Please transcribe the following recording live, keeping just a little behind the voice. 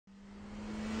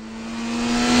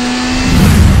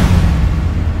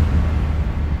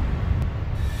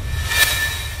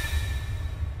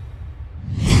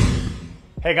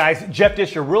Hey guys, Jeff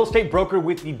Discher, real estate broker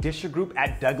with the Discher Group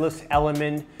at Douglas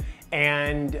Elliman.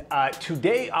 And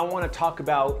today I want to talk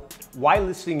about why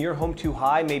listing your home too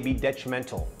high may be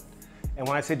detrimental. And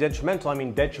when I say detrimental, I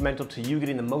mean detrimental to you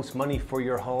getting the most money for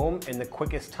your home in the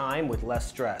quickest time with less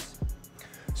stress.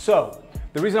 So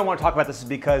the reason I want to talk about this is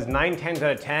because 9 times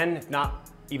out of 10, if not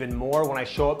even more, when I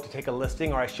show up to take a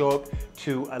listing or I show up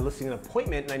to a listing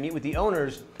appointment and I meet with the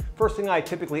owners, first thing I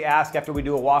typically ask after we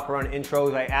do a walk around intro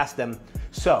is I ask them,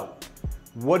 so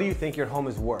what do you think your home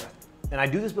is worth? And I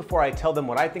do this before I tell them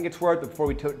what I think it's worth, before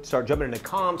we start jumping into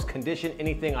comps, condition,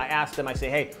 anything. I ask them, I say,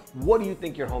 hey, what do you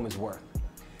think your home is worth?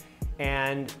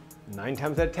 And 9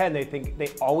 times out of 10, they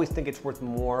always think it's worth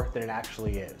more than it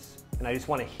actually is. And I just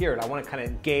want to hear it. I want to kind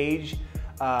of gauge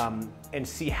and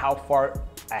see how far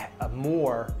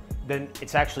more than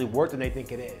it's actually worth than they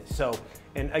think it is. So,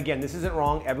 and again, this isn't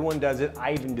wrong. Everyone does it.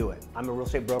 I even do it. I'm a real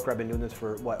estate broker. I've been doing this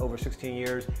for over 16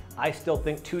 years. I still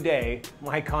think today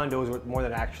my condo is worth more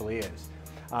than it actually is.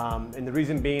 And the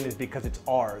reason being is because it's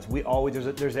ours.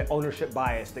 There's an ownership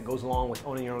bias that goes along with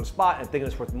owning your own spot and thinking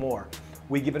it's worth more.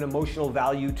 We give an emotional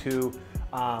value to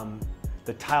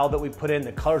the tile that we put in,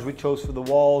 the colors we chose for the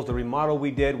walls, the remodel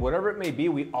we did, whatever it may be.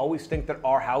 We always think that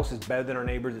our house is better than our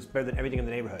neighbors. It's better than everything in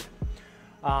the neighborhood.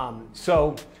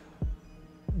 So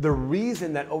the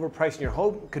reason that overpricing your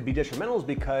home could be detrimental is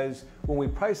because when we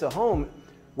price a home,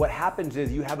 what happens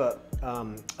is you have a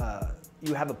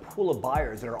pool of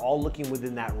buyers that are all looking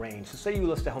within that range. So say you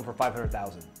list a home for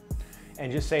 $500,000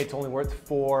 and just say it's only worth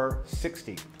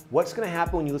 $460,000. What's going to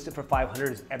happen when you list it for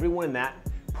 $500,000 is everyone in that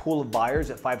pool of buyers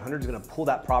at $500,000 is going to pull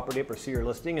that property up or see your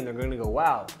listing and they're going to go,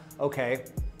 wow, okay.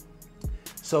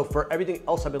 So for everything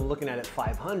else I've been looking at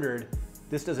 $500,000,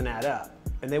 this doesn't add up.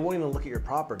 And they won't even look at your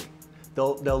property.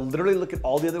 They'll literally look at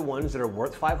all the other ones that are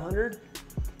worth $500,000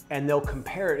 and they'll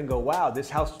compare it and go, wow, this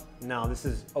house, no, this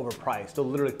is overpriced. They'll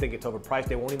literally think it's overpriced.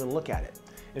 They won't even look at it.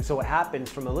 And so what happens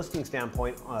from a listing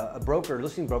standpoint,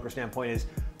 listing broker standpoint is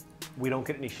we don't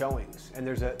get any showings. And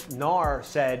there's a NAR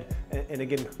said, and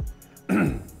again,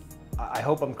 I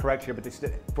hope I'm correct here, but they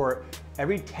said for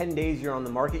every 10 days you're on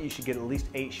the market, you should get at least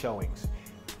 8 showings.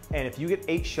 And if you get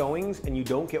 8 showings and you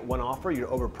don't get one offer, you're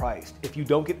overpriced. If you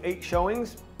don't get 8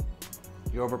 showings,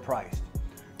 you're overpriced.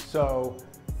 So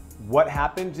what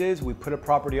happens is we put a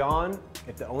property on.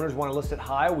 If the owners want to list it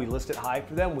high, we list it high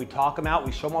for them. We talk them out,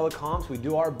 we show them all the comps, we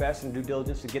do our best and due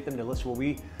diligence to get them to list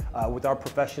with our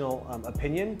professional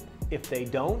opinion. If they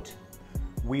don't,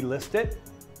 we list it,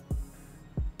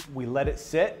 we let it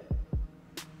sit.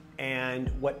 And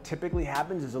what typically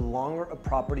happens is the longer a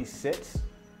property sits,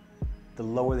 the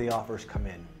lower the offers come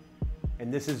in.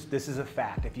 And this is a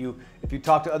fact. If you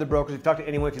talk to other brokers, if you talk to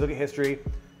anyone, if you look at history,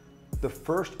 the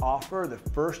first offer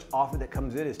that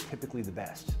comes in is typically the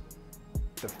best.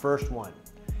 The first one.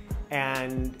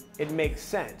 And it makes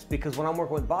sense because when I'm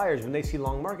working with buyers, when they see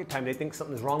long market time, they think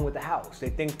something's wrong with the house. They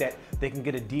think that they can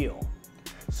get a deal.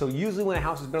 So usually when a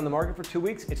house has been on the market for 2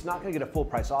 weeks, it's not gonna get a full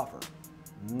price offer.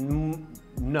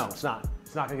 No, it's not.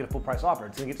 It's not gonna get a full price offer.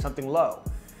 It's gonna get something low.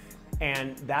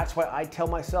 And that's why I tell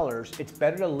my sellers, it's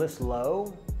better to list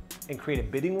low and create a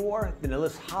bidding war than to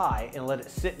list high and let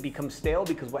it sit and become stale,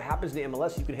 because what happens in the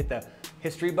MLS, you can hit the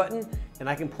history button and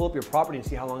I can pull up your property and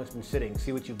see how long it's been sitting,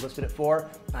 see what you've listed it for.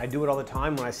 I do it all the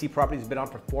time when I see properties been on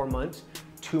for 4 months,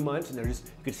 2 months, and you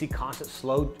can see constant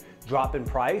slow drop in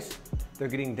price. They're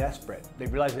getting desperate. They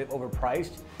realize they've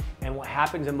overpriced. And what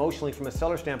happens emotionally from a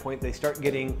seller standpoint, they start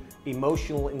getting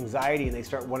emotional anxiety and they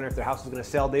start wondering if their house is gonna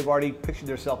sell. They've already pictured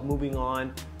themselves moving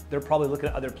on. They're probably looking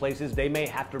at other places. They may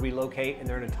have to relocate and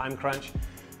they're in a time crunch.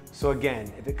 So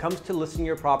again, if it comes to listing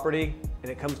your property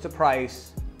and it comes to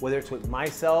price, whether it's with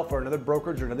myself or another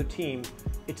brokerage or another team,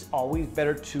 it's always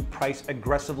better to price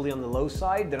aggressively on the low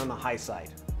side than on the high side.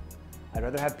 I'd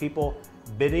rather have people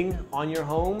bidding on your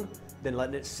home than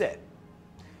letting it sit.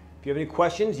 If you have any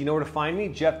questions, you know where to find me,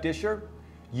 Jeff Discher,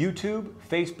 YouTube,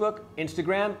 Facebook,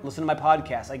 Instagram. Listen to my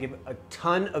podcast. I give a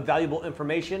ton of valuable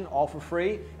information, all for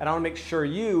free, and I want to make sure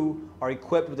you are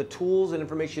equipped with the tools and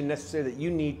information necessary that you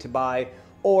need to buy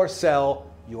or sell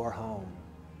your home.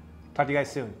 Talk to you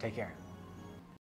guys soon. Take care.